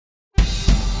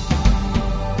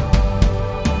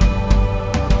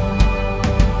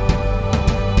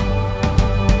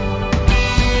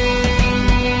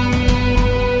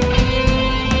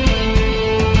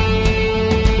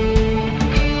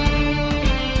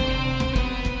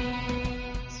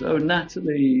So,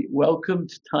 Natalie, welcome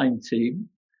to Time Team.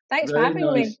 Thanks for Very having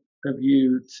nice me. of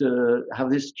you to have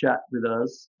this chat with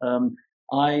us.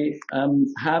 I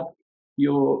have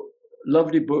your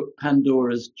lovely book,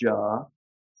 Pandora's Jar.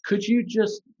 Could you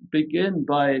just begin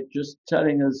by just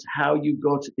telling us how you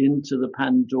got into the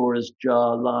Pandora's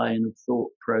Jar line of thought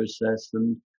process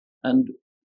and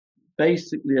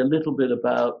basically a little bit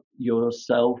about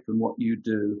yourself and what you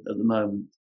do at the moment?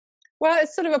 Well,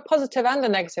 it's sort of a positive and a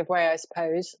negative way, I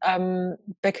suppose,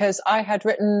 because I had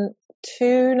written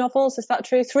two novels. Is that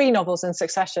true? Three novels in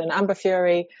succession: Amber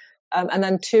Fury, and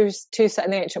then two set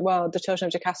in the ancient world: The Children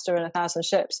of Jocasta and A Thousand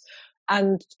Ships.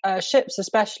 And Ships,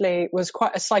 especially, was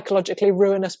quite a psychologically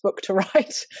ruinous book to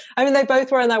write. I mean, they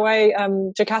both were in their way.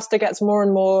 Jocasta gets more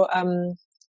and more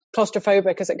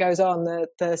claustrophobic as it goes on.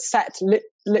 The set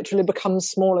literally becomes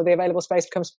smaller, the available space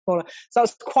becomes smaller. So that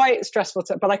was quite stressful,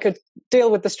 but I could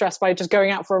deal with the stress by just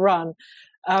going out for a run.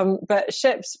 But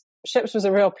Ships was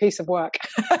a real piece of work.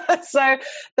 So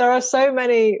there are so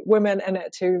many women in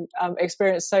it who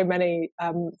experience so many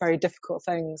very difficult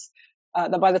things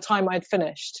that by the time I'd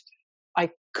finished, I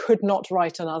could not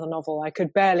write another novel. I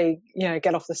could barely,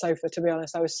 get off the sofa, to be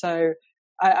honest. I was so...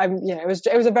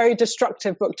 it was a very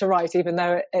destructive book to write, even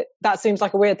though that seems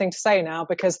like a weird thing to say now,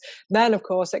 because then, of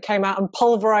course, it came out and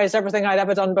pulverized everything I'd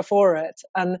ever done before it.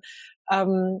 And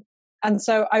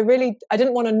so I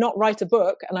didn't want to not write a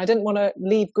book, and I didn't want to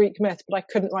leave Greek myth, but I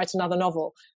couldn't write another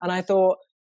novel. And I thought,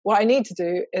 what I need to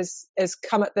do is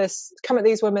come at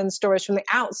these women's stories from the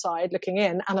outside, looking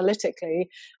in analytically,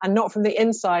 and not from the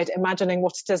inside, imagining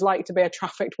what it is like to be a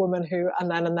trafficked woman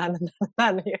and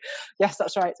then. Yes,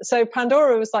 that's right. So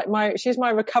Pandora was like she's my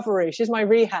recovery. She's my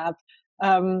rehab,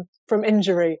 from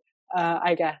injury,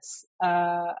 I guess.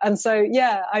 And so,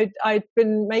 yeah, I'd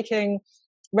been making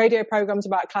radio programs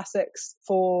about classics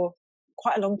for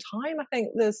quite a long time. I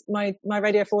think there's my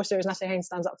Radio 4 series, Natalie Haynes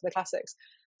Stands Up for the Classics,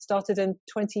 started in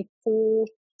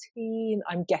 2014,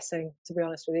 I'm guessing, to be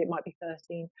honest with you. It might be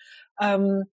 13.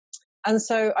 And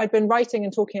so I'd been writing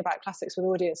and talking about classics with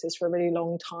audiences for a really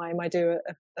long time. I do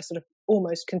a sort of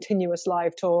almost continuous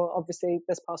live tour. Obviously,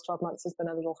 this past 12 months has been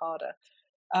a little harder.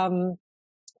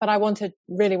 But I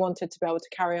really wanted to be able to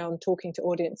carry on talking to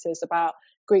audiences about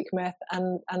Greek myth,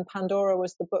 and Pandora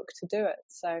was the book to do it.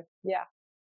 So, yeah.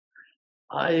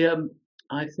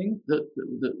 I think that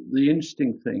the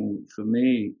interesting thing for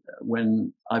me,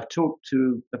 when I've talked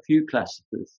to a few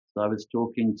classicists, I was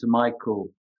talking to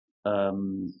Michael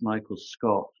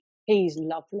Scott. He's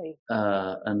lovely.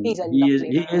 And he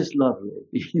is lovely.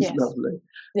 He's yes. lovely.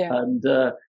 Yeah.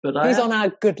 But he's on our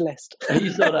good list.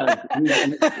 He's on our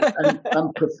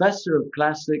and professor of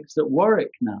classics at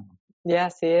Warwick now.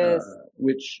 Yes, he is.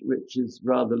 Which is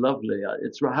rather lovely.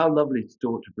 It's how lovely to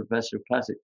talk to a professor of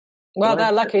classics. Well,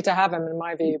 they're lucky to have him, in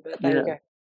my view, but there you go.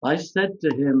 I said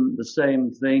to him the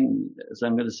same thing as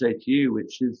I'm going to say to you,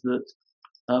 which is that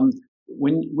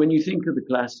when you think of the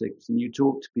classics and you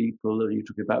talk to people, or you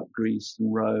talk about Greece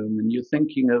and Rome, and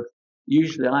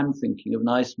usually I'm thinking of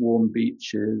nice warm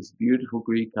beaches, beautiful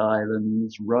Greek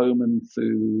islands, Roman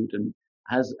food, and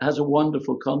has a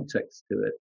wonderful context to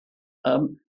it.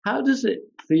 How does it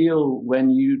feel when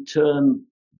you turn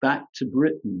back to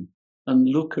Britain and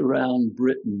look around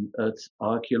Britain at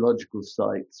archaeological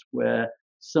sites where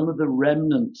some of the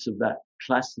remnants of that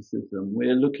classicism,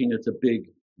 we're looking at a big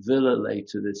villa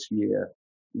later this year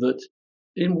that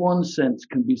in one sense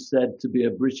can be said to be a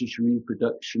British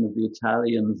reproduction of the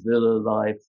Italian villa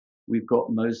life. We've got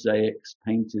mosaics,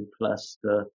 painted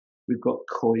plaster, we've got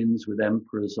coins with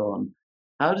emperors on.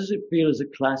 How does it feel as a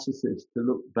classicist to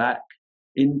look back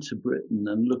into Britain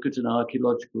and look at an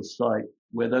archaeological site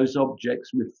where those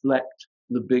objects reflect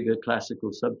the bigger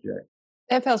classical subject?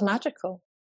 It feels magical,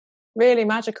 really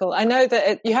magical. I know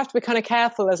that you have to be kind of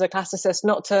careful as a classicist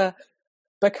not to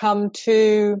become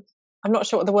too, I'm not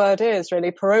sure what the word is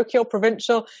really, parochial,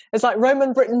 provincial. It's like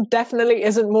Roman Britain definitely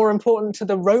isn't more important to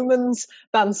the Romans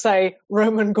than, say,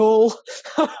 Roman Gaul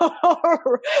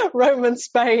or Roman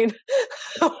Spain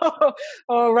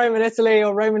or Roman Italy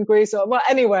or Roman Greece. Well,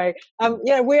 anyway,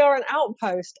 we are an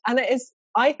outpost, and it is,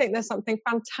 I think there's something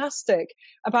fantastic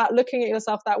about looking at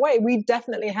yourself that way. We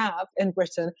definitely have in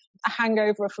Britain a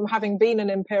hangover from having been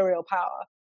an imperial power.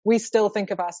 We still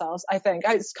think of ourselves, I think.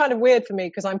 It's kind of weird for me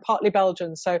because I'm partly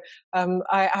Belgian. So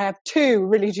I have two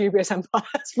really dubious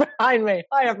empires behind me.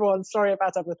 Hi, everyone. Sorry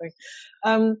about everything.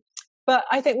 But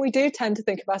I think we do tend to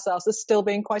think of ourselves as still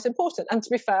being quite important. And to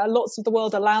be fair, lots of the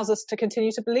world allows us to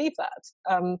continue to believe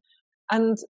that.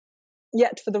 And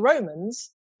yet for the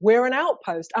Romans, we're an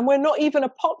outpost, and we're not even a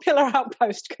popular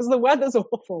outpost because the weather's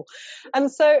awful.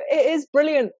 And so it is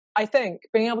brilliant, I think,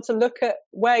 being able to look at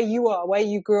where you are, where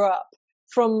you grew up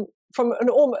from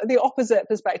the opposite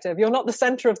perspective. You're not the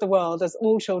center of the world, as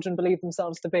all children believe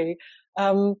themselves to be,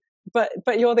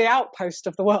 but you're the outpost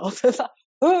of the world. It's like,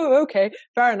 oh, okay,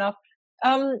 fair enough.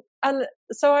 And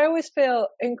so I always feel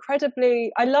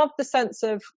incredibly, I love the sense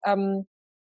of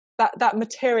that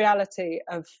materiality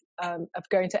of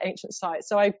going to ancient sites.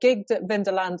 So I gigged at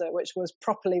Vindolanda, which was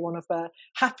properly one of the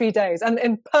happy days, and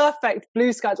in perfect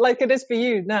blue skies, like it is for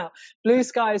you now, blue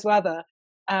skies weather.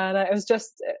 And it was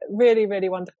just really, really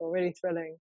wonderful, really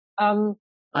thrilling.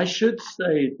 I should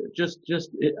say, just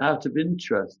out of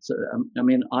interest, so, I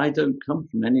mean, I don't come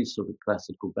from any sort of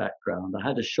classical background. I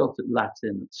had a shot at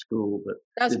Latin at school, but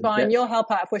that's fine. You'll help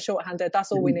out if we're shorthanded.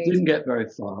 That's all we need. Didn't get very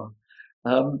far.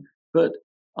 But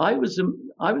I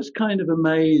was kind of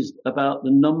amazed about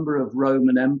the number of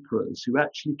Roman emperors who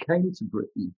actually came to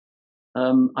Britain.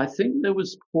 I think there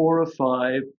was 4 or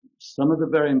 5. Some of the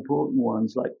very important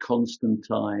ones, like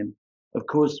Constantine. Of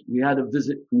course, we had a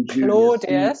visit from Julius.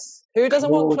 Claudius. Who doesn't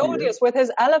want Claudius with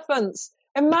his elephants?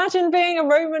 Imagine being a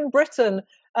Roman Briton,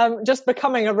 just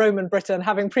becoming a Roman Briton,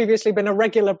 having previously been a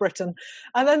regular Briton,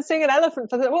 and then seeing an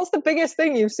elephant. What's the biggest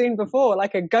thing you've seen before?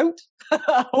 Like a goat?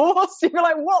 A horse? You'd be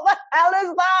like, what the hell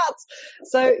is that?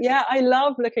 So, yeah, I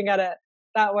love looking at it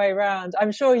that way round.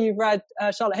 I'm sure you've read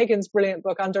Charlotte Higgins' brilliant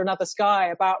book Under Another Sky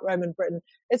about Roman Britain.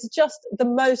 It's just the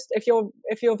most, if your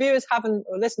viewers haven't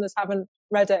or listeners haven't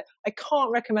read it, I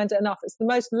can't recommend it enough. It's the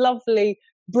most lovely,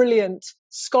 brilliant,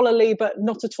 scholarly but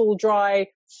not at all dry,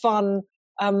 fun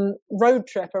road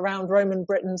trip around Roman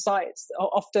Britain sites,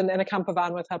 often in a camper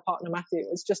van with her partner Matthew.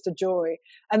 It's just a joy.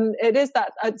 And it is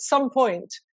that at some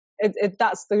point,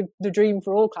 that's the dream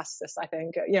for all classicists, I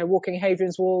think. Walking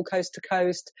Hadrian's Wall, coast to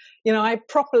coast. I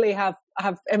properly have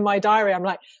in my diary, I'm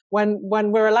like, when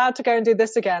we're allowed to go and do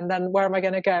this again, then where am I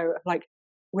going to go? I'm like,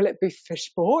 will it be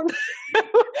Fishbourne?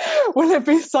 Will it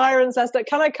be Cirencester?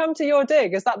 Can I come to your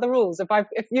dig? Is that the rules?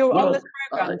 If you're on this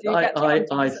program, do you get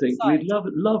to I think we'd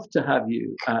love to have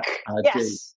you at our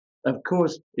dig. Of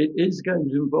course, it is going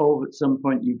to involve at some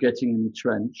point you getting in the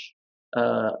trench.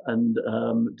 And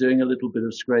doing a little bit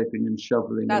of scraping and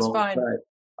shoveling. That's fine.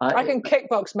 I can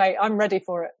kickbox, mate. I'm ready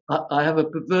for it. I have a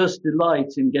perverse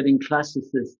delight in getting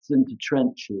classicists into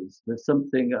trenches. There's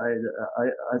something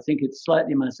I think it's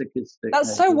slightly masochistic.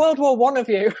 That's so World War I of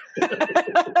you.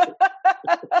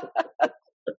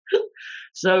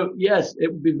 So yes, it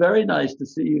would be very nice to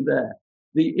see you there.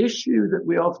 The issue that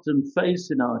we often face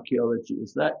in archaeology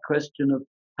is that question of,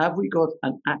 have we got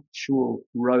an actual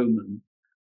Roman?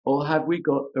 Or have we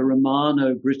got a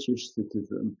Romano-British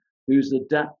citizen who's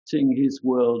adapting his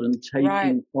world and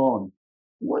taking on?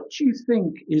 What do you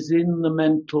think is in the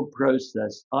mental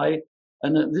process?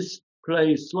 And this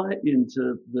plays slightly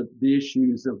into the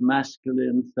issues of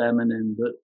masculine, feminine,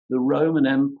 but the Roman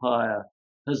Empire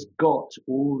has got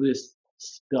all this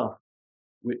stuff,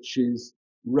 which is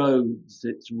roads,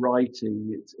 it's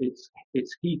writing,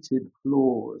 it's heated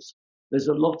floors. There's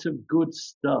a lot of good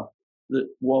stuff that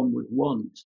one would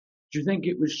want. Do you think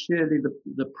it was sheerly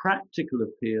the practical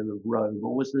appeal of Rome,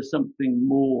 or was there something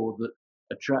more that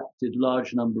attracted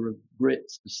large number of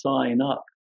Brits to sign up?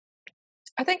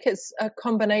 I think it's a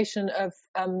combination of,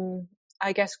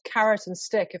 I guess, carrot and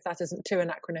stick, if that isn't too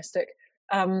anachronistic.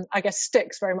 I guess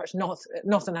stick's very much not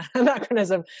an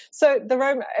anachronism. So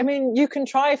you can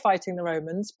try fighting the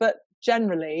Romans, but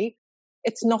generally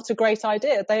it's not a great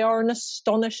idea. They are an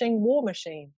astonishing war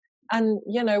machine. And,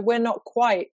 we're not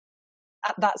quite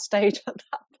at that stage at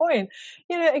that point.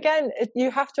 Again,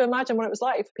 you have to imagine what it was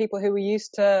like for people who were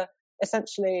used to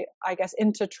essentially, I guess,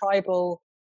 intertribal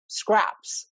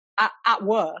scraps at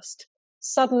worst,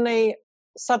 suddenly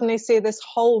see this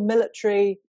whole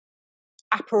military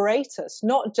apparatus,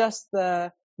 not just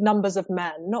the numbers of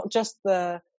men, not just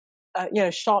the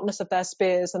sharpness of their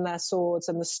spears and their swords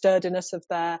and the sturdiness of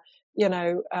their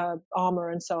armor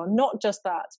and so on, not just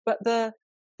that, but the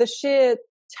sheer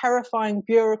terrifying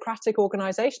bureaucratic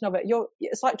organization of it.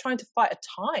 It's like trying to fight a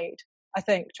tide. I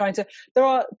think there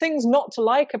are things not to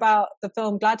like about the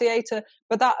film Gladiator,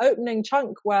 but that opening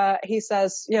chunk where he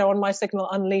says, on my signal,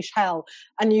 unleash hell,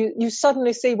 and you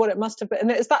suddenly see what it must have been.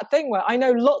 And it's that thing where I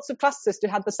know lots of classicists who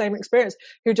had the same experience,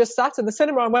 who just sat in the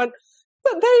cinema and went,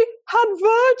 but they had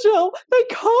Virgil. They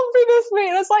can't be this mean.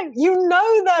 And it's like,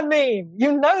 they're mean. They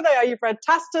are. You've read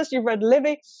Tacitus, you've read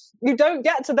Livy. You don't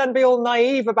get to then be all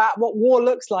naive about what war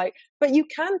looks like, but you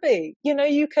can be.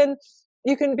 You can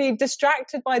You can be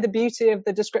distracted by the beauty of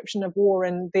the description of war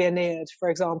in the Aeneid, for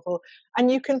example,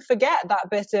 and you can forget that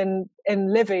bit in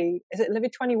Livy. Is it Livy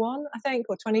 21, I think,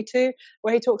 or 22,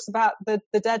 where he talks about the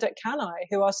dead at Cannae,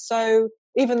 who are so,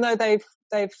 even though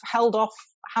they've held off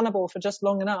Hannibal for just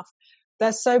long enough,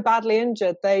 they're so badly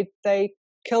injured they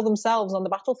kill themselves on the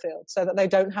battlefield so that they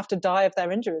don't have to die of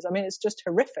their injuries. I mean, it's just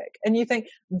horrific. And you think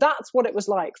that's what it was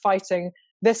like fighting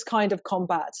this kind of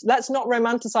combat. Let's not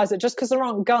romanticize it. Just because there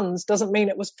aren't guns doesn't mean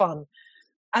it was fun.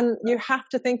 And you have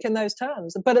to think in those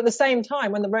terms. But at the same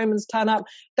time, when the Romans turn up,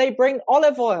 they bring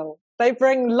olive oil. They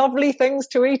bring lovely things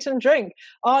to eat and drink.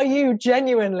 Are you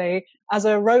genuinely, as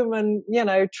a Roman,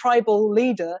 tribal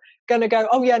leader, going to go,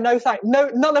 oh yeah, no,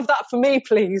 none of that for me,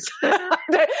 please.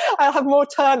 I'll have more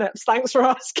turnips. Thanks for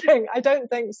asking. I don't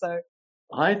think so.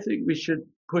 I think we should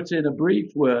put in a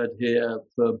brief word here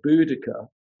for Boudica,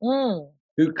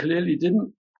 who clearly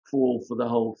didn't fall for the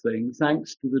whole thing,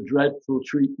 thanks to the dreadful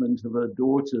treatment of her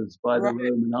daughters by the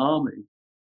Roman army,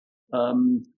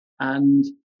 and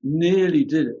nearly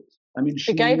did it. I mean,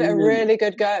 she gave it a really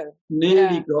good go.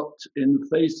 Nearly got in the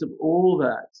face of all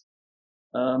that.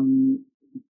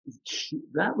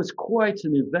 That was quite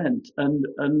an event, and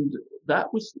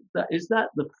is that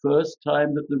the first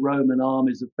time that the Roman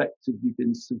army has effectively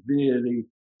been severely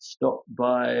stopped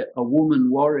by a woman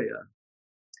warrior?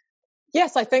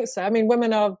 Yes, I think so. I mean,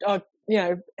 women are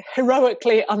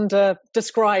heroically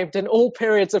under-described in all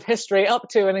periods of history up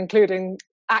to and including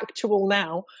actual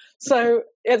now. So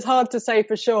it's hard to say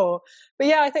for sure. But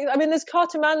yeah, there's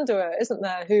Cartimandua, isn't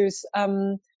there,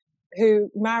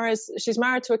 she's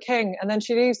married to a king and then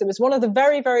she leaves him. It's one of the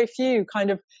very, very few kind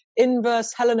of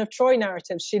inverse Helen of Troy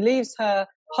narratives. She leaves her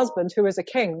husband, who is a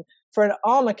king, for an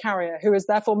armor carrier who is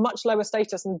therefore much lower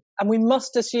status. And we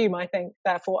must assume, I think,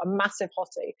 therefore, a massive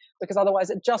hottie, because otherwise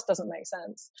it just doesn't make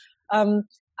sense. And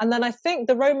then I think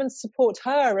the Romans support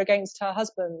her against her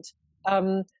husband.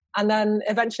 And then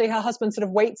eventually her husband sort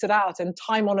of waits it out in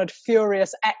time-honored,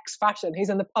 furious X fashion. He's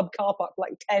in the pub car park for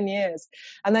like 10 years.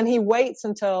 And then he waits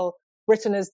until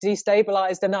Britain is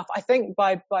destabilized enough, I think,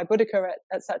 by Boudica,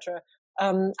 etc.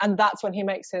 And that's when he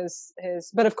makes his.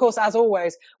 But of course, as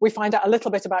always, we find out a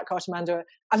little bit about Cartimandua,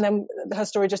 and then her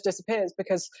story just disappears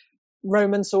because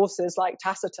Roman sources like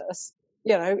Tacitus,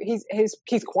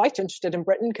 he's quite interested in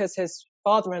Britain because his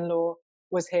father-in-law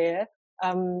was here,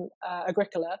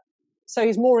 Agricola. So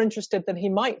he's more interested than he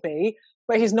might be,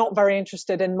 but he's not very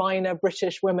interested in minor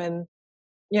British women,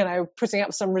 putting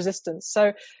up some resistance.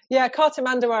 So yeah,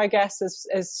 Cartimandua, I guess,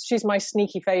 is she's my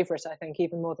sneaky favorite, I think,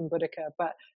 even more than Boudica.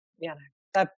 But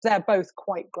they're both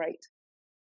quite great.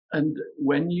 And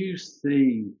when you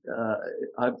see,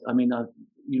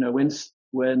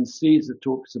 when Caesar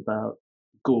talks about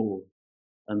Gaul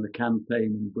and the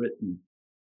campaign in Britain,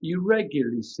 you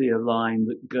regularly see a line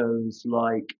that goes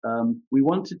like, we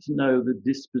wanted to know the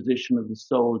disposition of the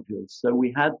soldiers, so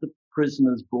we had the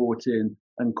prisoners brought in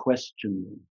and questioned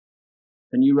them.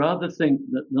 And you rather think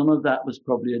that none of that was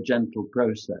probably a gentle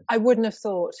process. I wouldn't have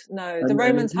thought, no. The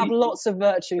Romans have lots of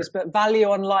virtues, but value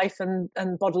on life and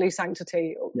bodily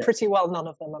sanctity, pretty well none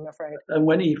of them, I'm afraid. And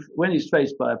when he's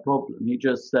faced by a problem, he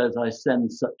just says, I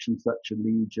send such and such a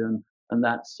legion, and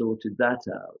that sorted that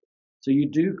out. So you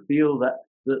do feel that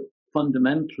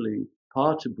fundamentally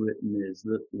part of Britain is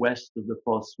that west of the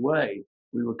Fosse Way,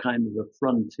 we were kind of a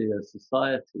frontier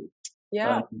society.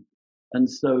 Yeah. And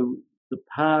so the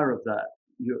power of that,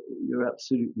 you're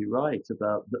absolutely right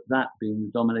about that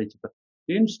being dominated. But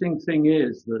the interesting thing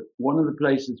is that one of the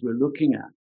places we're looking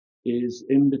at is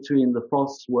in between the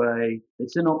Fosse Way.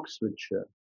 It's in Oxfordshire,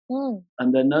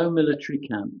 and there are no military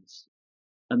camps,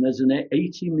 and there's an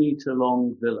 80-meter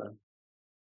long villa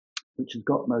which has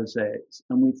got mosaics,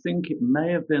 and we think it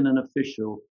may have been an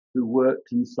official who worked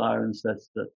in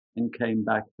Cirencester and came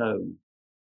back home.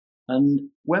 And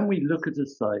when we look at a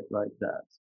site like that,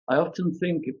 I often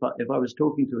think if I was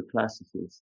talking to a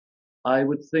classicist, I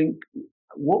would think,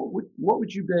 what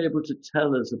would you be able to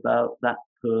tell us about that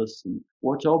person?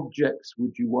 What objects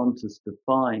would you want us to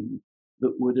find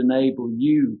that would enable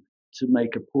you to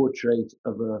make a portrait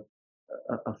of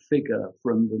a figure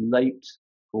from the late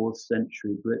 4th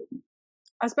century Britain?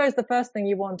 I suppose the first thing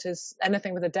you want is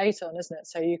anything with a date on, isn't it?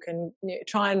 So you can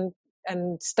try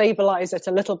and stabilize it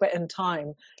a little bit in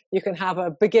time. You can have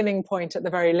a beginning point at the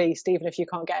very least, even if you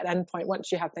can't get an end point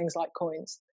once you have things like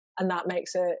coins. And that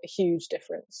makes a huge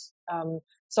difference.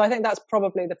 So I think that's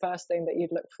probably the first thing that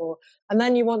you'd look for. And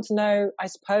then you want to know, I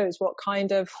suppose, what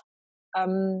kind of,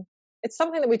 it's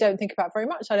something that we don't think about very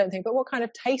much, I don't think, but what kind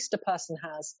of taste a person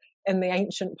has in the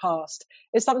ancient past.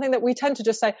 It's something that we tend to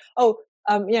just say,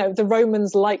 the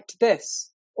Romans liked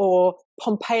this, or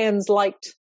Pompeians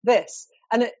liked this.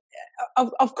 And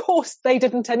of course they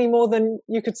didn't any more than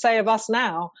you could say of us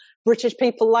now. British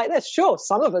people like this. Sure,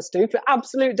 some of us do, but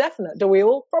absolute definite. Do we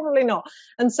all? Probably not.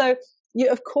 And so,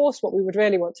 of course, what we would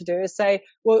really want to do is say,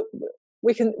 well,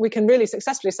 we can really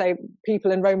successfully say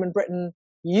people in Roman Britain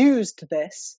used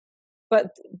this,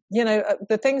 but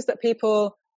the things that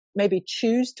people maybe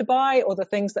choose to buy, or the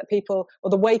things that people, or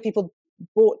the way people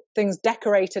bought things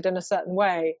decorated in a certain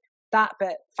way, that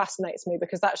bit fascinates me,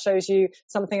 because that shows you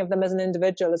something of them as an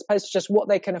individual, as opposed to just what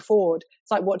they can afford.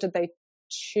 It's like, what did they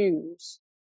choose?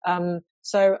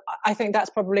 So I think that's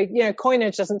probably,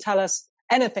 coinage doesn't tell us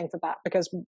anything for that, because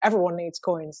everyone needs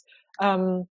coins.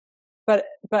 But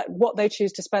what they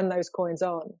choose to spend those coins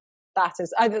on, that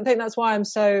is, I think that's why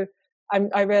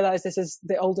I realize this is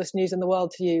the oldest news in the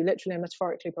world to you, literally and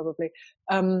metaphorically probably.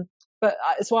 But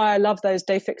it's why I love those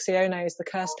De Fictiones, the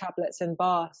curse tablets in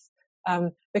Bath.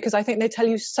 Because I think they tell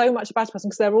you so much about a person,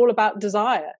 because they're all about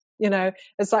desire.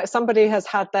 It's like somebody has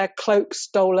had their cloak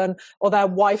stolen, or their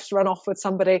wife's run off with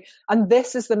somebody, and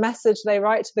this is the message they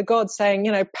write to the gods,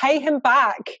 saying, pay him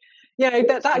back.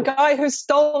 That guy who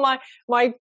stole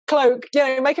my cloak,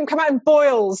 make him come out in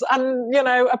boils, and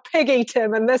a pig eat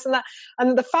him, and this and that.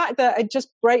 And the fact that it just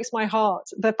breaks my heart,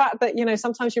 the fact that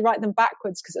sometimes you write them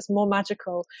backwards because it's more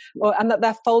magical, and that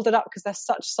they're folded up because they're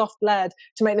such soft lead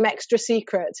to make them extra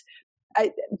secret.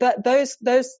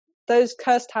 Those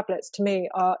curse tablets, to me,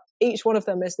 are, each one of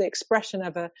them is the expression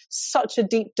of such a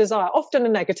deep desire, often a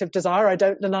negative desire, I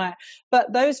don't deny it,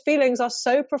 but those feelings are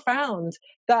so profound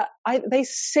that they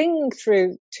sing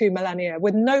through 2 millennia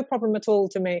with no problem at all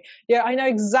to me. I know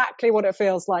exactly what it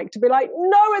feels like to be like,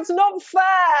 no, it's not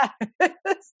fair.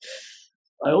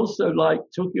 I also like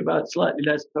talking about slightly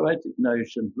less poetic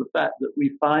notions, the fact that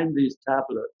we find these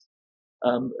tablets,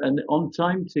 and on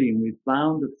Time Team we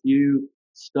found a few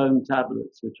stone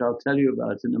tablets, which I'll tell you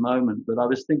about in a moment. But I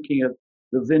was thinking of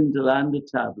the Vindolanda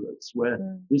tablets, where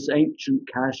this ancient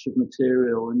cache of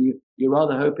material, and you're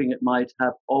rather hoping it might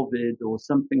have Ovid or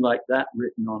something like that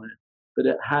written on it, but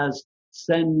it has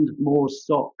 "send more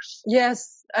socks."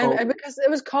 Yes, and because it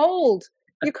was cold.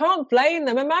 You can't blame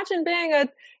them. Imagine being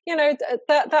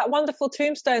that wonderful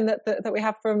tombstone that we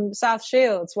have from South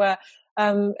Shields, where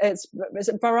is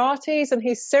it Barates, and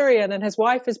he's Syrian and his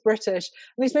wife is British,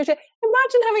 and he's moved here.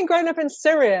 Imagine having grown up in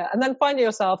Syria and then finding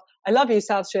yourself, I love you,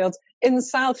 South Shields, in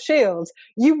South Shields.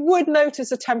 You would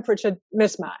notice a temperature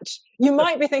mismatch. You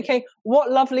might be thinking, what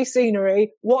lovely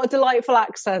scenery, what a delightful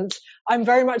accent. I'm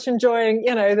very much enjoying,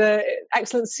 the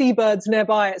excellent seabirds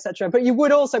nearby, etc. But you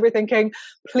would also be thinking,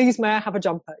 please may I have a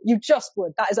jumper? You just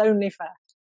would. That is only fair.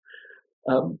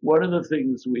 One of the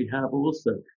things we have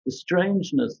also, the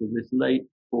strangeness of this late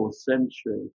 4th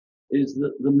century, is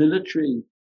that the military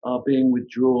are being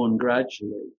withdrawn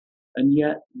gradually. And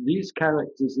yet these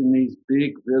characters in these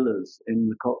big villas in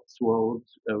the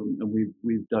Cotswolds, and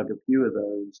we've dug a few of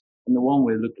those, and the one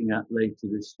we're looking at later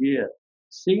this year,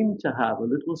 seem to have a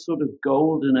little sort of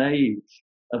golden age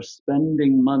of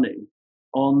spending money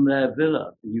on their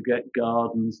villa. You get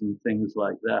gardens and things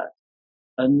like that.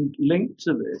 And linked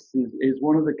to this is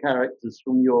one of the characters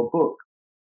from your book,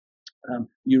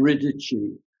 Eurydice,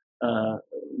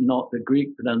 not the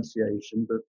Greek pronunciation,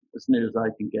 but as near as I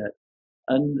can get.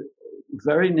 And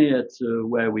very near to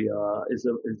where we are is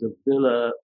a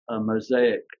villa, a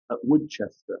mosaic at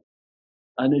Woodchester.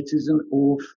 And it is an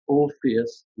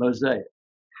Orpheus mosaic.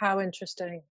 How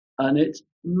interesting. And it's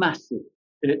massive.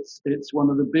 It's one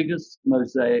of the biggest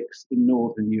mosaics in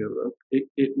Northern Europe.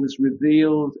 It was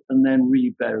revealed and then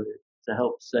reburied to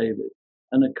help save it.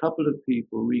 And a couple of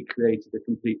people recreated a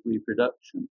complete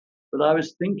reproduction. But I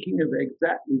was thinking of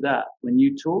exactly that when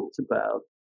you talked about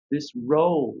this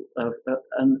role of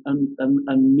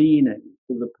and meaning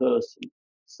for the person.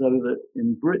 So that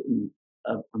in Britain,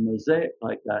 a mosaic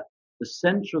like that, the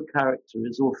central character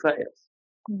is Orpheus.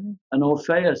 Mm-hmm. And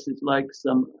Orpheus is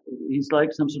he's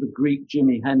like some sort of Greek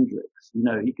Jimi Hendrix.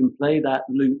 He can play that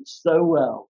lute so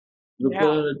well. The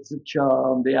birds are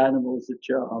charmed, the animals are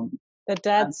charmed. The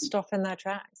dead stop in their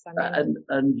tracks.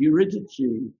 And Eurydice,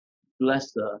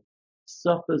 bless her,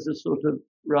 suffers a sort of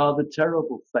rather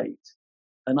terrible fate.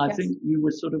 And I think you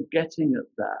were sort of getting at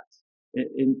that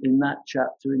in that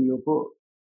chapter in your book.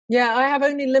 Yeah, I have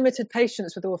only limited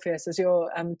patience with Orpheus, as you're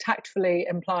tactfully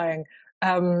implying.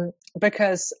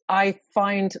 Because I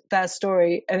find their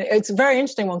story, and it's a very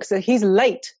interesting one, because he's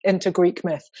late into Greek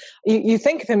myth. You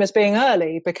think of him as being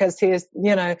early because he is,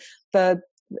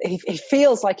 he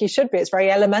feels like he should be. It's very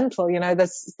elemental,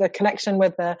 there's the connection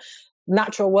with the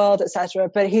natural world, etc.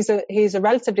 But he's a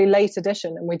relatively late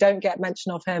addition, and we don't get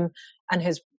mention of him and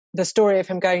his the story of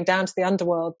him going down to the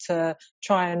underworld to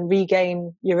try and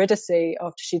regain Eurydice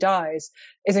after she dies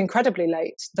is incredibly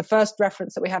late. The first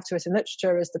reference that we have to it in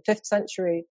literature is the 5th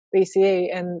century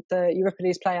BCE in the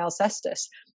Euripides play Alcestis,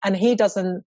 and he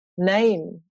doesn't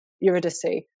name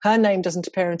Eurydice. Her name doesn't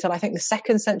appear until I think the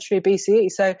 2nd century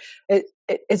BCE. So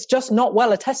it's just not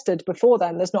well attested before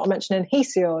then. There's not a mention in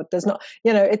Hesiod. There's not,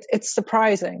 it's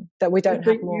surprising that we don't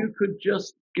have more. You could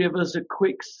just give us a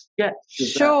quick sketch of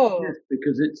sure. that,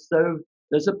 because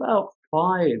there's about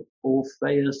 5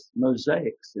 Orpheus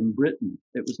mosaics in Britain.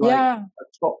 It was like a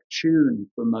top tune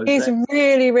for mosaics. He's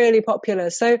really, really popular.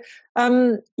 So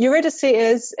Eurydice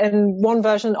is, in one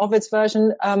version, Ovid's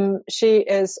version, she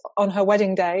is on her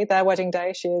wedding day, their wedding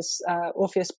day, she is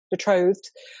Orpheus betrothed.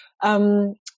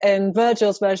 In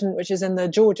Virgil's version, which is in the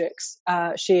Georgics,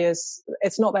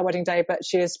 it's not their wedding day, but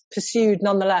she is pursued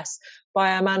nonetheless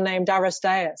by a man named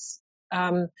Aristeus.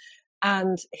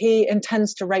 And he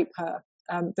intends to rape her.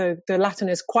 The Latin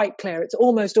is quite clear. It's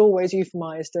almost always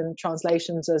euphemized in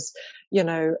translations as,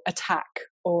 attack,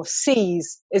 or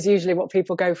seize is usually what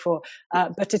people go for,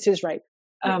 but it is rape.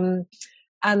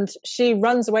 And she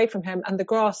runs away from him, and the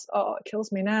grass, it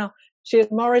kills me now. She is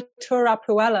Moritura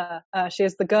Puella. She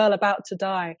is the girl about to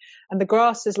die, and the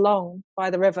grass is long by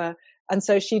the river, and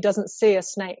so she doesn't see a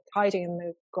snake hiding in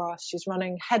the grass. She's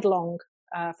running headlong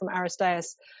from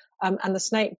Aristeus, and the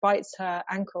snake bites her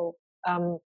ankle.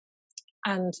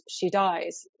 And she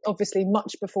dies, obviously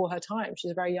much before her time.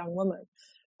 She's a very young woman.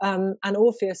 And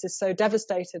Orpheus is so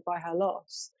devastated by her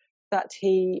loss that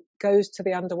he goes to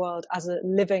the underworld as a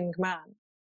living man.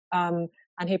 And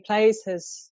he plays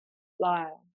his lyre.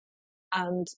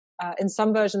 And in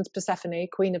some versions, Persephone,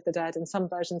 queen of the dead, in some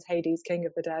versions, Hades, king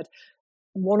of the dead,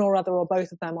 one or other or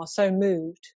both of them are so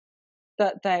moved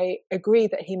that they agree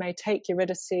that he may take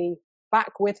Eurydice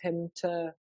back with him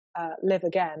to live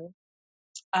again.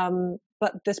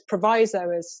 But this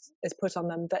proviso is put on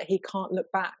them that he can't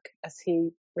look back as he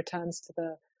returns to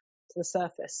the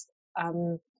surface.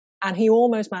 And he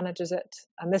almost manages it.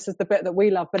 And this is the bit that we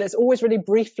love, but it's always really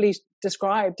briefly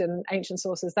described in ancient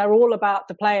sources. They're all about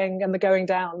the playing and the going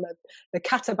down. The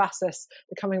catabasis,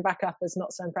 the coming back up, is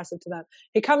not so impressive to them.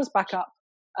 He comes back up,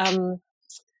 and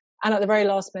at the very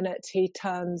last minute, he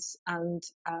turns and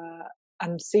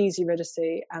sees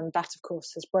Eurydice, and that, of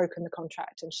course, has broken the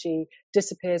contract, and she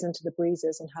disappears into the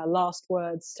breezes, and her last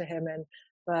words to him in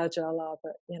Virgil are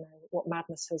that, what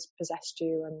madness has possessed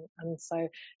you, and so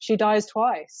she dies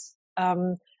twice.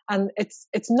 And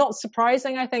it's not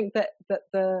surprising, I think, that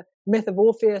the myth of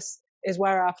Orpheus is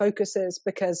where our focus is,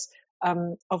 because,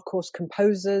 of course,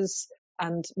 composers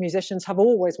and musicians have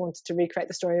always wanted to recreate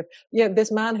the story of,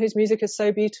 this man whose music is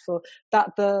so beautiful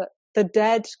that the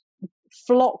dead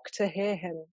flock to hear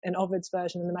him. In Ovid's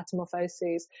version, in the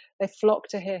Metamorphoses, they flock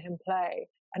to hear him play,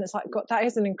 and it's like, God, that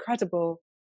is an incredible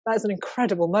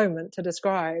moment to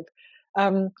describe.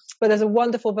 But there's a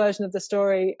wonderful version of the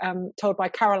story told by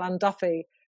Carol Ann Duffy,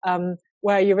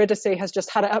 where Eurydice has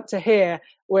just had it up to here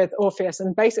with Orpheus,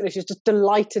 and basically she's just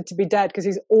delighted to be dead because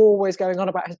he's always going on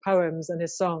about his poems and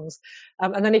his songs.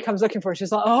 And then he comes looking for her.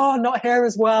 She's like, oh, not here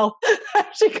as well.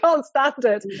 She can't stand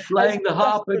it. He's playing the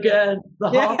harp again.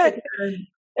 Harp again.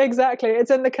 Exactly.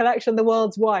 It's in the collection, The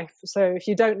World's Wife. So if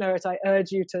you don't know it, I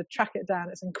urge you to track it down.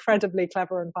 It's incredibly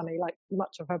clever and funny, like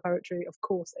much of her poetry, of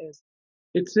course, is.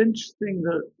 It's interesting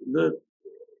that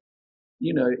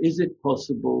is it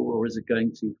possible, or is it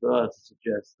going too far to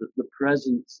suggest that the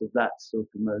presence of that sort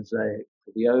of mosaic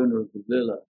for the owner of the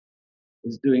villa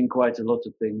is doing quite a lot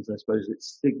of things? I suppose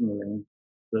it's signaling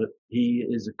that he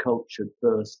is a cultured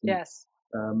person. Yes.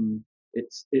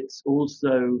 It's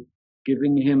also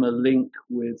giving him a link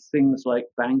with things like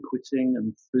banqueting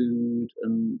and food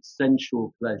and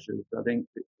sensual pleasures. I think.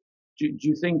 Do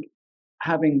you think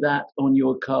having that on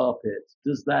your carpet,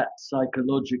 does that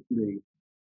psychologically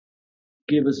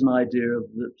give us an idea of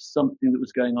something that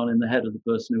was going on in the head of the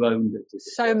person who owned it?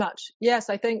 So much. Yes,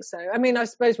 I think so. I mean, I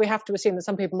suppose we have to assume that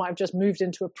some people might have just moved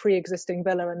into a pre-existing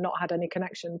villa and not had any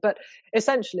connection. But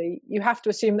essentially, you have to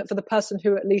assume that for the person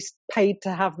who at least paid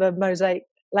to have the mosaic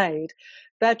laid,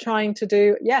 they're trying to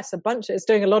do, it's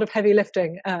doing a lot of heavy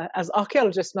lifting, as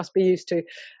archaeologists must be used to.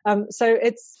 So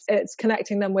it's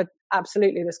connecting them with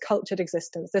absolutely this cultured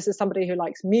existence. This is somebody who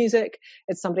likes music.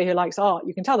 It's somebody who likes art.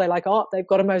 You can tell they like art. They've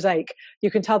got a mosaic.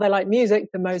 You can tell they like music.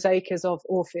 The mosaic is of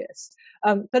Orpheus.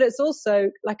 But it's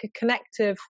also like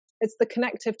it's the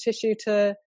connective tissue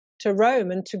to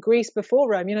Rome and to Greece before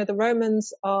Rome. The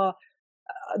Romans are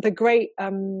the great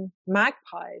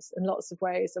magpies in lots of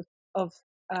ways of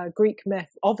Greek myth.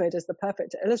 Ovid is the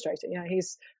perfect illustrator.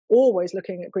 He's always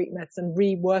looking at Greek myths and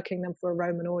reworking them for a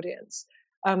Roman audience.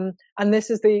 And this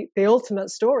is the ultimate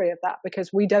story of that,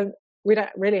 because we don't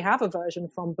really have a version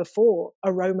from before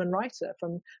a Roman writer,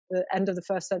 from the end of the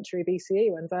 1st century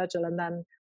BCE when Virgil, and then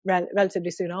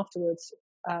relatively soon afterwards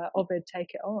Ovid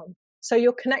take it on. So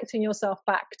you're connecting yourself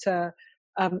back to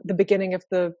the beginning of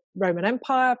the Roman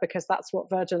Empire, because that's what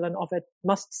Virgil and Ovid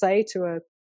must say to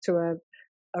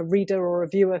a reader or a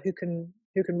viewer who can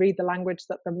read the language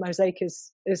that the mosaic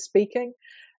is speaking.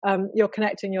 You're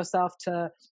connecting yourself to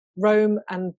Rome,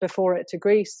 and before it to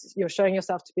Greece. You're showing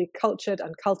yourself to be cultured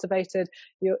and cultivated.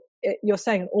 You're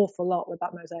saying an awful lot with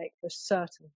that mosaic, for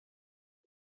certain.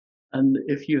 And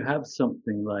if you have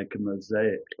something like a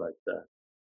mosaic like that,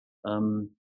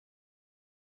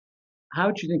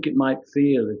 how do you think it might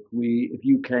feel if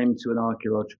you came to an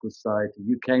archaeological site, if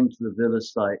you came to the villa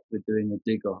site we're doing a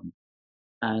dig on,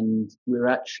 and we're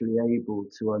actually able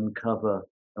to uncover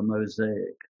a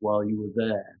mosaic while you were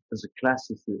there as a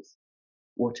classicist?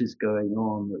 What is going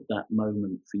on at that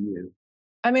moment for you?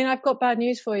 I mean, I've got bad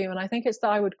news for you, and I think it's that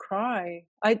I would cry.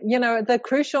 At the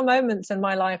crucial moments in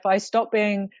my life, I stop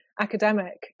being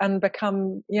academic and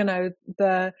become,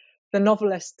 the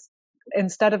novelist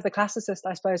instead of the classicist,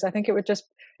 I suppose. I think it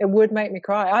would make me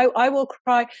cry. I will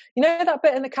cry. You know that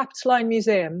bit in the Capitoline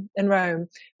Museum in Rome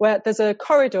where there's a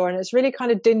corridor and it's really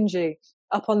kind of dingy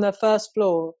up on the first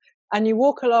floor, and you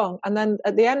walk along, and then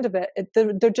at the end of it,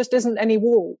 there just isn't any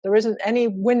wall. There isn't any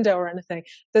window or anything.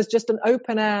 There's just an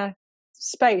open air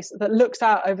space that looks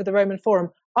out over the Roman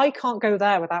Forum. I can't go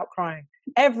there without crying.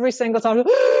 Every single time,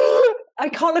 I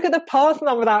can't look at the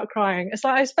Parthenon without crying. It's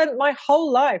like I spent my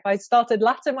whole life. I started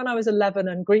Latin when I was 11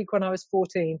 and Greek when I was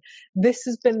 14. This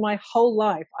has been my whole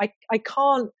life. I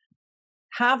can't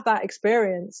have that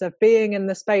experience of being in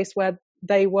the space where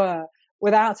they were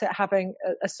without it having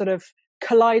a sort of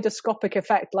kaleidoscopic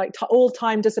effect, like all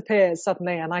time disappears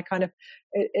suddenly, and I kind of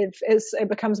it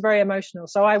becomes very emotional.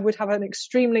 So I would have an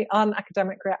extremely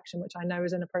unacademic reaction, which I know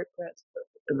is inappropriate.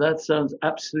 That sounds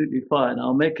absolutely fine.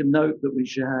 I'll make a note that we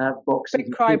should have boxes.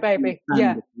 Big cry baby,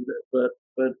 yeah. But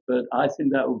I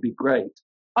think that would be great.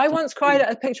 I once cried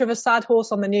at a picture of a sad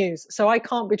horse on the news, so I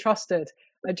can't be trusted.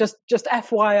 Just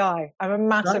FYI, I'm a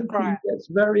massive crier. It's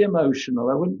very emotional.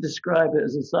 I wouldn't describe it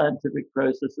as a scientific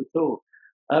process at all.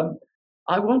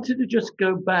 I wanted to just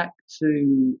go back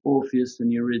to Orpheus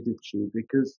and Eurydice,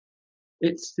 because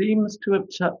it seems to have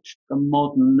touched a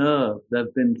modern nerve. There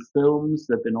have been films,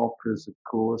 there have been operas, of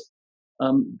course,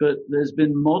 but there's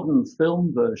been modern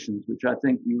film versions, which I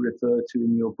think you refer to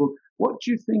in your book. What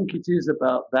do you think it is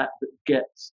about that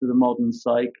gets to the modern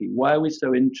psyche? Why are we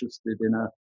so interested in a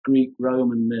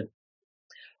Greek-Roman myth?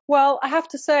 Well, I have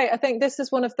to say, I think this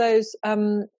is one of those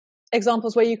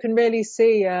examples where you can really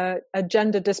see a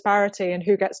gender disparity in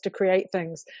who gets to create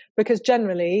things, because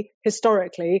generally,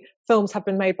 historically, films have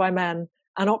been made by men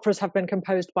and operas have been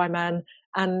composed by men,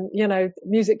 and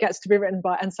music gets to be written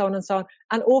by, and so on and so on.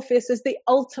 And Orpheus is the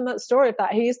ultimate story of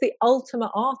that. He is the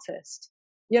ultimate artist.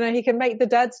 He can make the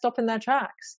dead stop in their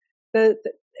tracks.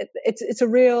 It's a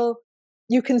real.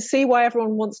 You can see why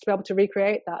everyone wants to be able to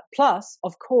recreate that. Plus,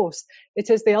 of course, it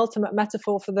is the ultimate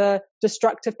metaphor for the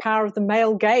destructive power of the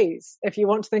male gaze, if you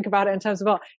want to think about it in terms of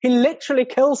art. He literally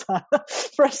kills her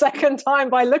for a second time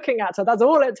by looking at her. That's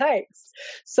all it takes.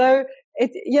 So,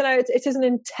 it is an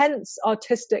intense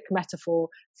artistic metaphor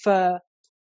for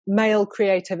male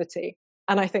creativity.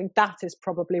 And I think that is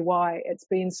probably why it's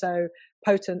been so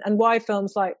potent, and why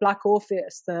films like Black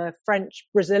Orpheus, the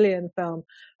French-Brazilian film,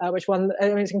 which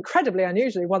it's incredibly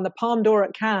unusually won the Palme d'Or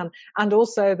at Cannes and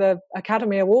also the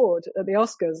Academy Award at the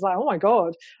Oscars. Like, oh my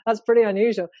God, that's pretty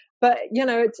unusual. But,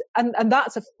 and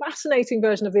that's a fascinating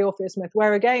version of the Orpheus myth,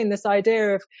 where again, this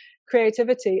idea of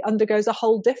creativity undergoes a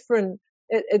whole different,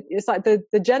 it's like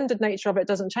the gendered nature of it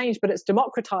doesn't change, but it's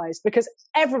democratized, because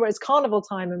it's carnival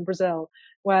time in Brazil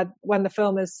when the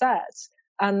film is set,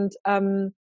 and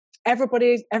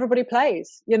everybody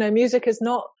plays. Music is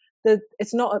not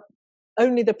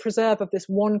only the preserve of this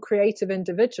one creative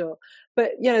individual,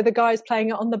 but the guys playing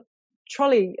it on the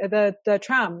trolley, the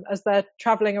tram, as they're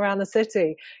traveling around the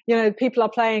city. People are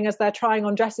playing as they're trying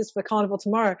on dresses for Carnival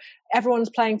tomorrow. Everyone's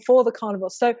playing for the carnival.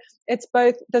 So it's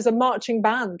both, there's a marching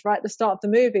band right at the start of the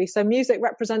movie. So music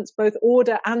represents both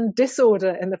order and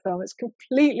disorder in the film. It's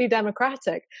completely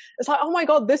democratic. It's like, oh my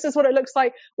God, this is what it looks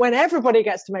like when everybody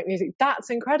gets to make music. That's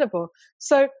incredible.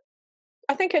 So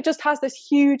I think it just has this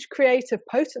huge creative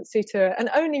potency to it. And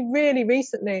only really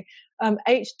recently,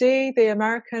 H.D., the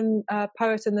American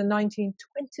poet in the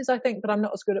 1920s, I think, but I'm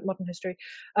not as good at modern history.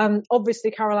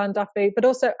 Obviously, Carol Ann Duffy, but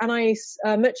also Anais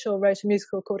Mitchell wrote a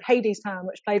musical called Hadestown,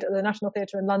 which played at the National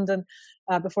Theatre in London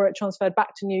before it transferred back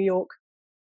to New York.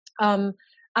 And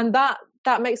that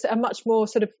that makes it a much more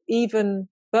sort of even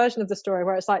version of the story,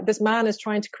 where it's like this man is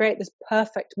trying to create this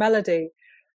perfect melody,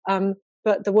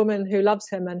 but the woman who loves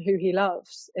him and who he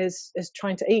loves is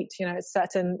trying to eat. It's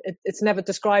set in, it's never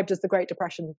described as the Great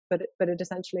Depression, but it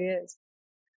essentially is.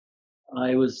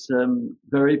 I was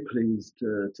very pleased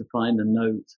to find a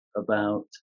note about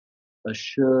a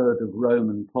sherd of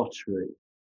Roman pottery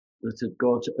that had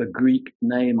got a Greek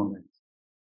name on it.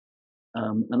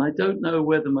 And I don't know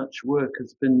whether much work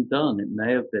has been done, it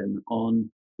may have been,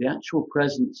 on the actual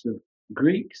presence of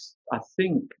Greeks, I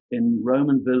think, in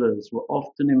Roman villas were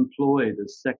often employed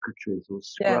as secretaries or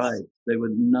scribes. Yes. They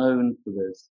were known for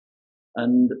this.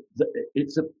 And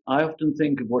I often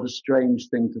think of what a strange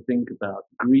thing to think about.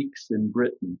 Greeks in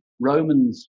Britain.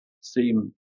 Romans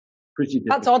seem pretty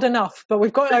different. That's odd enough, but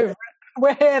we've got over it.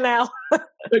 We're here now.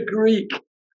 A Greek.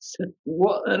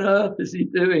 What on earth is he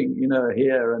doing,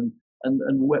 here? And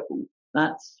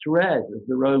that thread of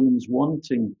the Romans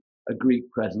wanting a Greek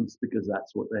presence because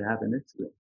that's what they have in Italy.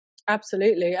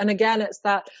 Absolutely. And again, it's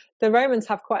that the Romans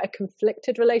have quite a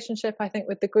conflicted relationship, I think,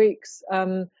 with the Greeks,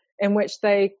 in which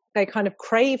they kind of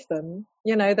crave them.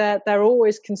 They're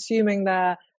always consuming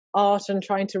their art and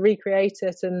trying to recreate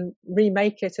it and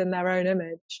remake it in their own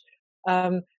image.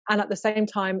 And at the same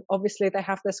time, obviously, they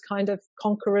have this kind of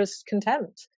conqueror's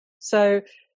contempt. So,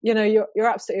 you're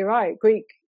absolutely right. Greek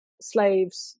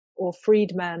slaves or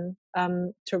freedmen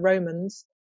to Romans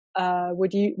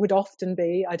would often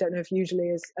be, I don't know if usually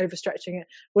is overstretching it,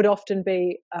 would often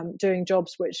be doing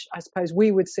jobs which I suppose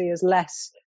we would see as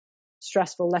less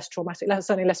stressful, less traumatic,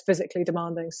 certainly less physically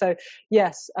demanding. So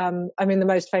yes, the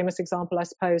most famous example, I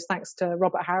suppose, thanks to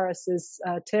Robert Harris, is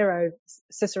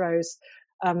Cicero's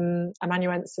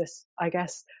amanuensis, I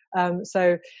guess.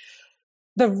 So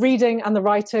the reading and the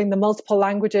writing, the multiple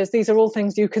languages, these are all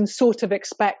things you can sort of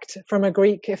expect from a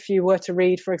Greek if you were to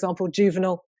read, for example,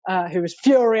 Juvenal, who was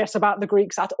furious about the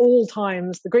Greeks at all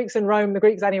times. The Greeks in Rome, the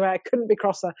Greeks anywhere, couldn't be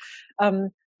crosser.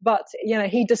 But,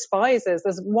 he despises.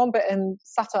 There's one bit in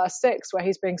Satire 6 where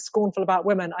he's being scornful about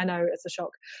women. I know, it's a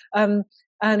shock.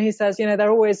 And he says, they're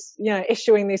always,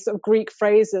 issuing these sort of Greek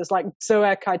phrases like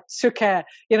zoe kai tsuke,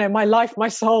 my life, my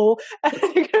soul. And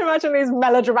you can imagine these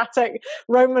melodramatic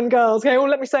Roman girls going,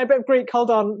 let me say a bit of Greek, hold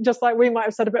on, just like we might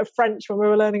have said a bit of French when we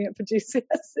were learning it for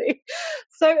GCSE.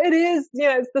 So it is,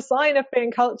 it's the sign of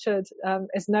being cultured,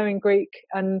 is knowing Greek.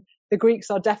 And the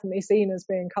Greeks are definitely seen as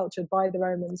being cultured by the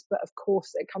Romans, but of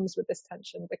course it comes with this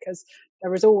tension, because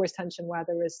there is always tension where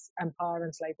there is empire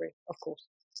and slavery, of course.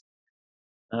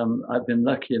 I've been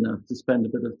lucky enough to spend a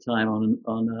bit of time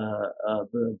on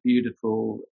the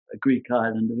beautiful Greek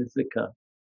island of Ithaca,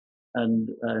 and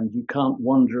you can't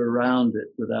wander around it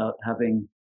without having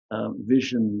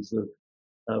visions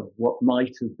of what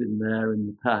might have been there in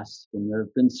the past. And there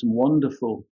have been some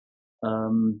wonderful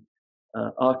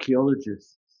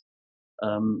archaeologists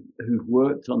who've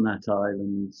worked on that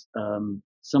island,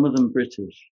 some of them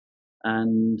British,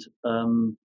 and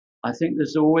I think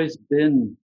there's always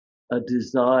been a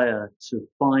desire to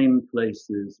find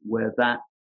places where that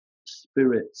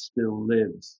spirit still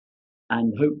lives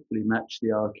and hopefully match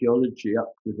the archaeology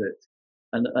up with it.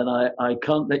 And I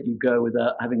can't let you go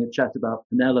without having a chat about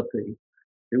Penelope,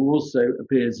 who also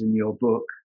appears in your book.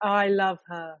 I love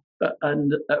her.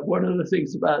 And one of the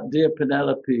things about dear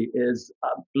Penelope is,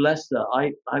 bless her,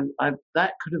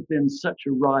 that could have been such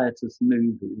a riotous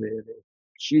movie, really.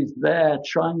 She's there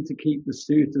trying to keep the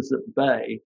suitors at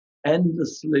bay,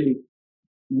 endlessly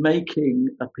making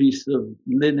a piece of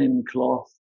linen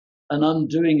cloth and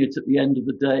undoing it at the end of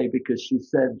the day because she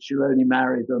said she'll only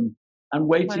marry them, and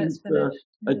waiting for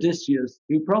Odysseus,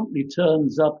 who promptly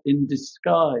turns up in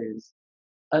disguise.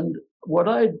 And what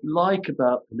I like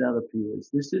about Penelope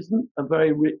is this isn't a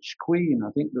very rich queen.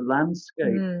 I think the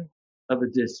landscape of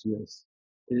Odysseus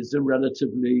is a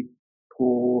relatively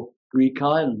poor Greek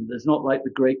island. There's not like the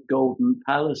great golden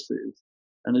palaces,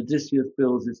 and Odysseus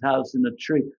builds his house in a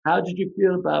tree. How did you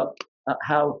feel about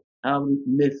how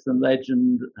myth and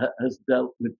legend has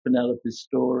dealt with Penelope's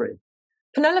story?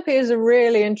 Penelope is a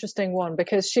really interesting one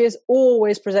because she is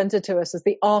always presented to us as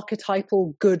the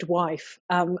archetypal good wife.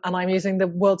 And I'm using the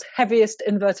world's heaviest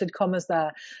inverted commas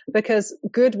there, because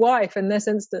good wife in this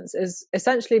instance is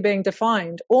essentially being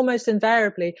defined almost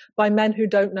invariably by men who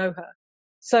don't know her.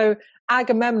 So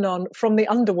Agamemnon from the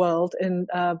underworld in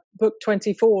book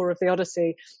 24 of the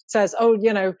Odyssey says, oh,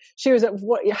 she was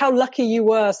how lucky you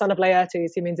were, son of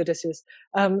Laertes, he means Odysseus,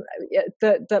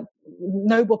 that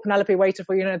noble Penelope waited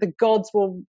for you. The gods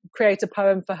will create a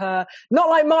poem for her, not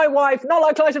like my wife, not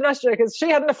like Clytemnestra, because she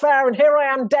had an affair and here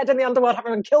I am dead in the underworld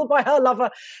having been killed by her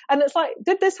lover. And it's like,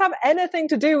 did this have anything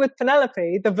to do with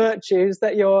Penelope, the virtues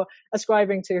that you're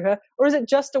ascribing to her, or is it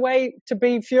just a way to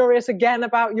be furious again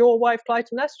about your wife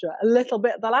Clytemnestra? A little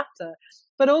bit the latter.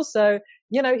 But also,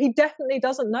 he definitely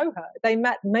doesn't know her. They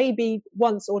met maybe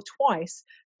once or twice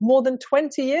more than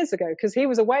 20 years ago, because he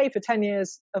was away for 10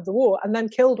 years of the war and then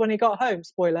killed when he got home,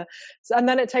 spoiler. And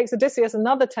then it takes Odysseus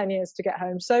another 10 years to get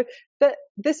home. So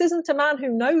this isn't a man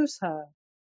who knows her.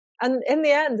 And in the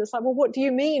end, it's like, well, what do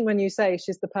you mean when you say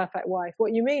she's the perfect wife?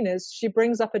 What you mean is she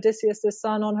brings up Odysseus'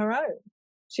 son on her own.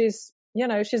 She's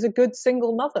a good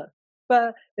single mother.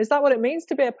 But is that what it means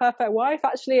to be a perfect wife?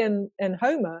 Actually, in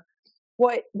Homer,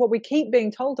 what we keep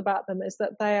being told about them is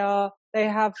that they're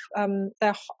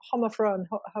homophrosyne.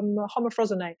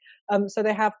 So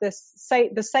they have the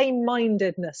same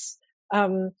mindedness.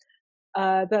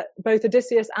 That both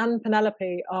Odysseus and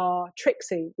Penelope are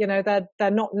tricksy. They're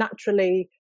not naturally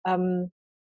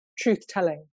truth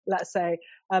telling. Let's say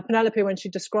Penelope, when she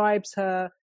describes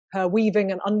her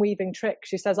weaving and unweaving trick,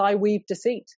 she says, "I weave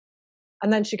deceit,"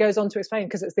 and then she goes on to explain,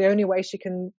 because it's the only way she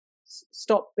can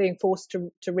stop being forced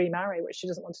to remarry, which she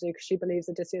doesn't want to do because she believes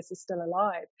Odysseus is still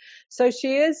alive. So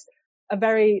she is a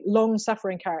very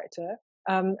long-suffering character,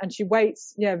 and she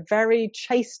waits, very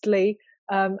chastely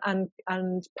and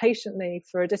patiently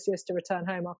for Odysseus to return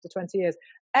home after 20 years.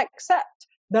 Except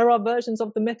there are versions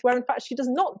of the myth where, in fact, she does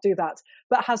not do that,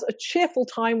 but has a cheerful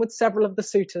time with several of the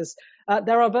suitors.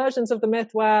 There are versions of the myth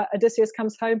where Odysseus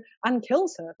comes home and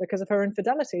kills her because of her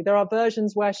infidelity. There are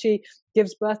versions where she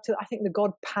gives birth to, I think, the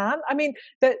god Pan. I mean,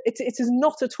 that it is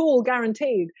not at all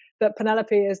guaranteed that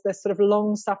Penelope is this sort of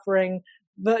long-suffering,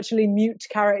 virtually mute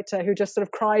character who just sort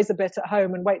of cries a bit at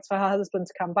home and waits for her husband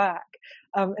to come back.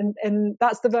 And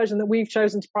that's the version that we've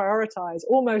chosen to prioritize,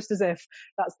 almost as if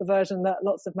that's the version that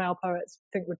lots of male poets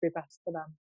think would be best for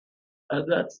them.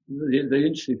 That's the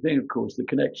interesting thing, of course, the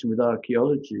connection with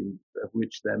archaeology, of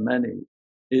which there are many,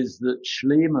 is that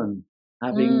Schliemann,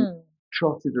 having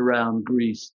trotted around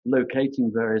Greece,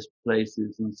 locating various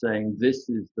places and saying, this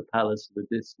is the palace of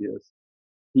Odysseus,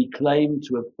 he claimed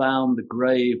to have found the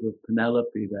grave of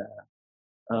Penelope there,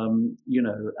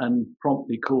 and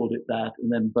promptly called it that,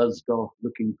 and then buzzed off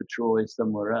looking for Troy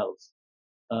somewhere else.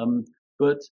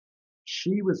 But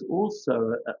she was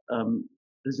also,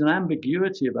 there's an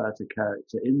ambiguity about her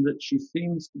character in that she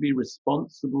seems to be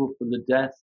responsible for the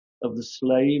death of the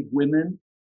slave women.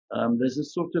 There's a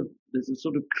sort of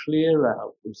clear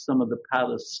out of some of the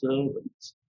palace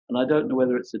servants, and I don't know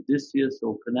whether it's Odysseus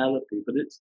or Penelope, but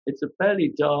it's a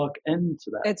fairly dark end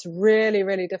to that. It's really,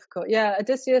 really difficult. Yeah,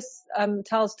 Odysseus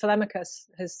tells Telemachus,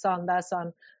 their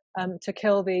son, to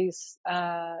kill these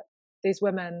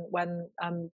women when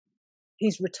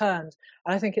he's returned.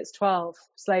 And I think it's 12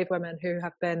 slave women who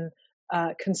have been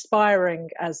conspiring,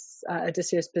 as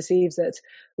Odysseus perceives it,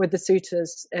 with the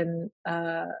suitors in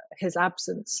his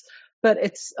absence. But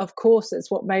it's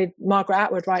what made Margaret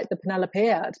Atwood write the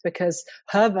Penelopead, because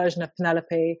her version of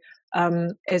Penelope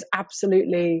is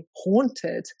absolutely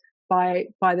haunted by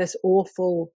this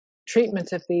awful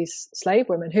treatment of these slave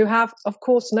women, who have, of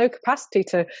course, no capacity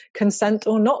to consent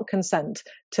or not consent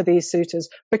to these suitors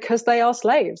because they are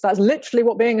slaves. That's literally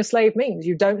what being a slave means.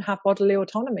 You don't have bodily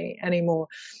autonomy anymore.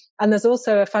 And there's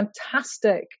also a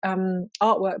fantastic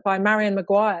artwork by Marion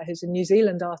Maguire, who's a New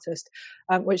Zealand artist,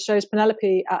 which shows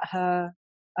Penelope at her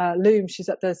loom. She's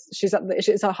at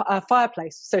a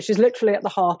fireplace, so she's literally at the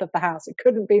hearth of the house. It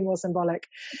couldn't be more symbolic.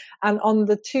 And on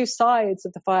the two sides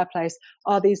of the fireplace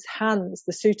are these hands,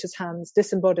 the suitors' hands,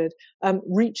 disembodied,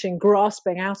 reaching,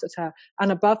 grasping out at her.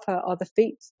 And above her are the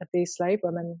feet of these slave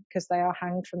women, because they are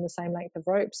hanged from the same length of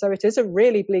rope. So it is a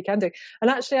really bleak ending. And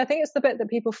actually, I think it's the bit that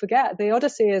people forget. The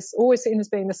Odyssey is always seen as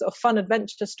being the sort of fun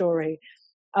adventure story,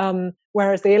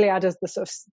 whereas the Iliad is the sort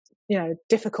of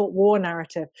difficult war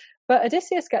narrative. But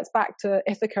Odysseus gets back to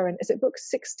Ithaca in, is it book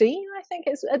 16, I think?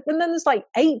 And then there's like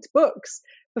 8 books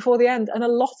before the end, and a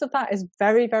lot of that is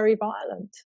very, very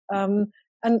violent.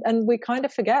 And we kind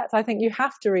of forget. I think you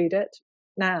have to read it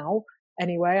now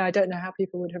anyway. I don't know how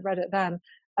people would have read it then,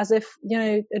 as if,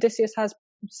 Odysseus has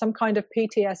some kind of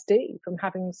PTSD from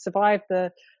having survived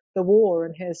the war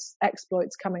and his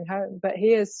exploits coming home. But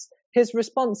his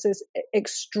response is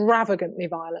extravagantly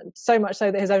violent, so much so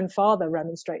that his own father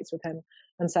remonstrates with him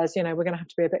and says, we're going to have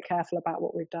to be a bit careful about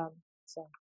what we've done. So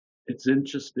It's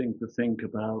interesting to think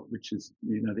about, which is,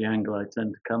 the angle I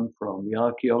tend to come from. The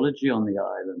archaeology on the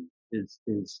island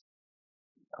is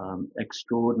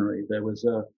extraordinary. There was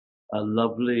a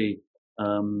lovely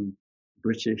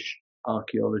British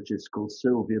archaeologist called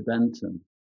Sylvia Benton,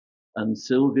 and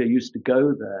Sylvia used to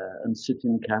go there and sit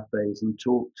in cafes and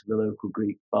talk to the local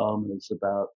Greek farmers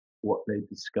about what they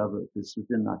discovered. This was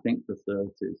in, I think, the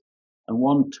 30s. And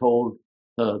one told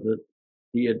her that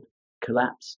he had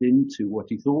collapsed into what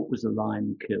he thought was a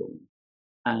lime kiln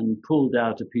and pulled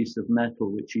out a piece of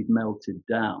metal which he'd melted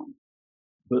down.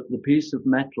 But the piece of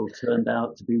metal turned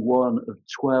out to be one of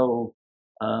 12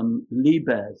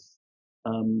 Liebherr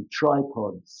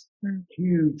tripods,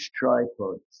 huge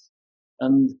tripods.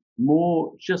 And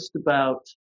more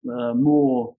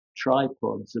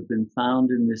tripods have been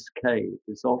found in this cave,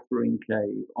 this offering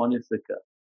cave on Ithaca,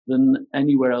 than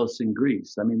anywhere else in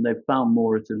Greece. I mean, they've found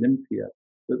more at Olympia,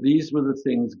 but these were the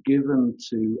things given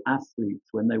to athletes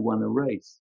when they won a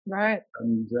race. Right.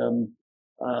 And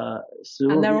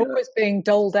Sylvia, and they're always being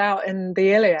doled out in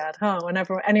the Iliad, huh?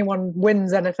 Whenever anyone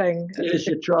wins anything. Here's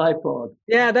your tripod.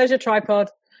 Yeah, there's your tripod.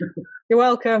 You're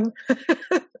welcome.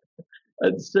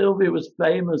 And Sylvia was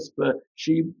famous for,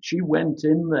 she went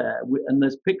in there, and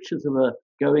there's pictures of her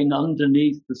going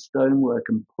underneath the stonework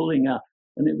and pulling up.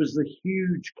 And it was a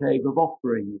huge cave of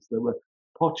offerings. There were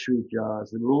pottery jars,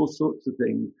 there were all sorts of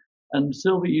things. And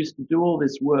Sylvia used to do all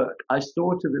this work. I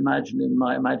sort of imagine in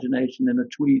my imagination in a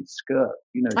tweed skirt.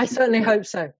 I certainly hope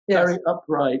so. Yes. Very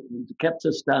upright and kept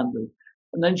her standard.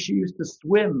 And then she used to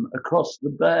swim across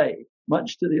the bay,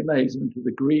 much to the amazement of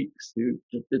the Greeks, who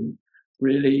just didn't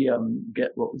really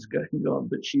get what was going on.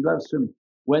 But she loved swimming.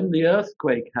 When the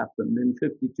earthquake happened in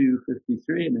 52,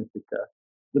 53 in Ithaca,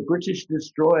 the British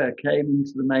destroyer came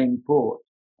into the main port,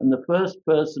 and the first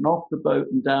person off the boat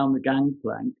and down the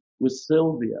gangplank was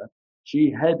Sylvia.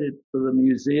 She headed for the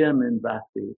museum in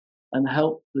Bathi and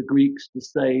helped the Greeks to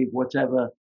save whatever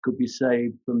could be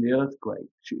saved from the earthquake.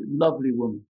 She was a lovely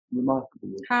woman, remarkable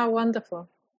woman. How wonderful.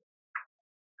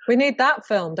 We need that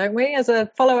film, don't we, as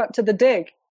a follow-up to The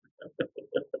Dig?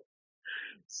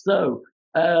 So,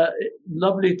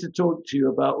 lovely to talk to you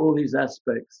about all these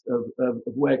aspects of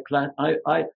where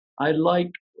I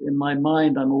like, in my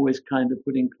mind, I'm always kind of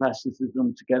putting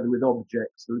classicism together with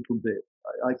objects a little bit.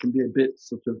 I can be a bit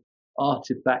sort of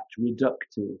artifact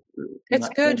reductive. It's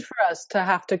good for us to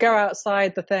have to go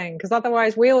outside the thing, because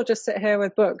otherwise we all just sit here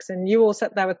with books and you all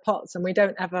sit there with pots, and we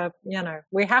don't ever,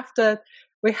 we have to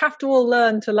all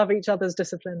learn to love each other's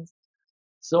disciplines.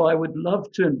 So I would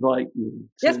love to invite you.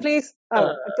 Yes, please.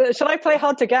 Should I play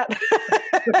hard to get?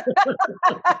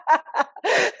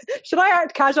 Should I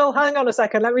act casual? Hang on a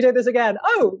second. Let me do this again.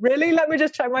 Oh, really? Let me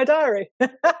just check my diary.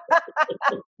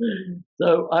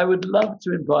 So I would love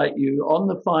to invite you on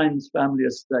the Fiennes family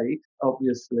estate,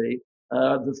 obviously.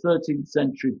 The 13th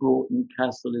century Broughton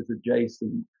Castle is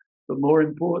adjacent. But more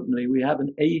importantly, we have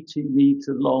an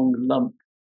 80-meter long lump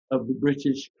of the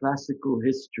British classical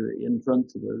history in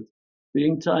front of us.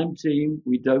 Being Time Team,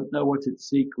 we don't know what its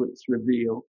secrets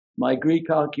reveal. My Greek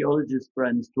archaeologist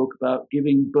friends talk about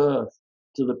giving birth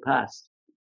to the past,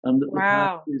 and that the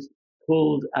past is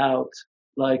pulled out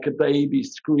like a baby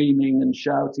screaming and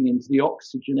shouting into the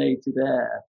oxygenated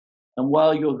air. And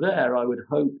while you're there, I would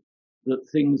hope that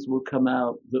things will come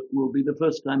out that will be the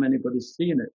first time anybody's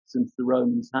seen it since the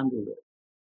Romans handled it.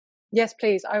 Yes,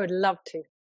 please. I would love to.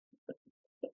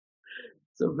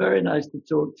 So very nice to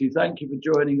talk to you. Thank you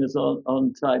for joining us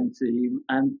on Time Team.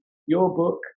 And your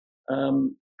book,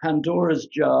 Pandora's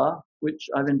Jar, which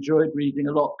I've enjoyed reading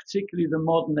a lot, particularly the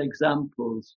modern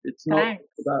examples. It's not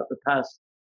about the past.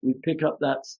 We pick up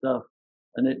that stuff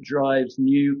and it drives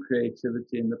new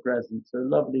creativity in the present. So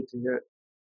lovely to hear it.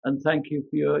 And thank you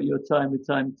for your time with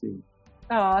Time Team.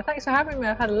 Oh, thanks for having me.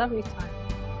 I've had a lovely time.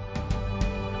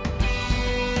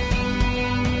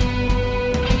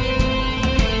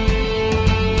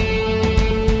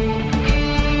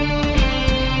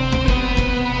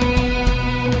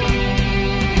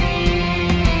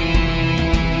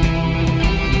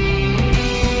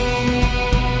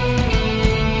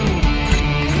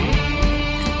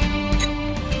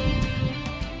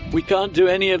 We can't do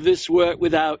any of this work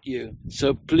without you.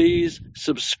 So please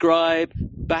subscribe,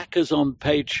 back us on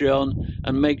Patreon,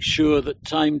 and make sure that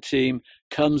Time Team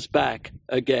comes back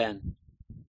again.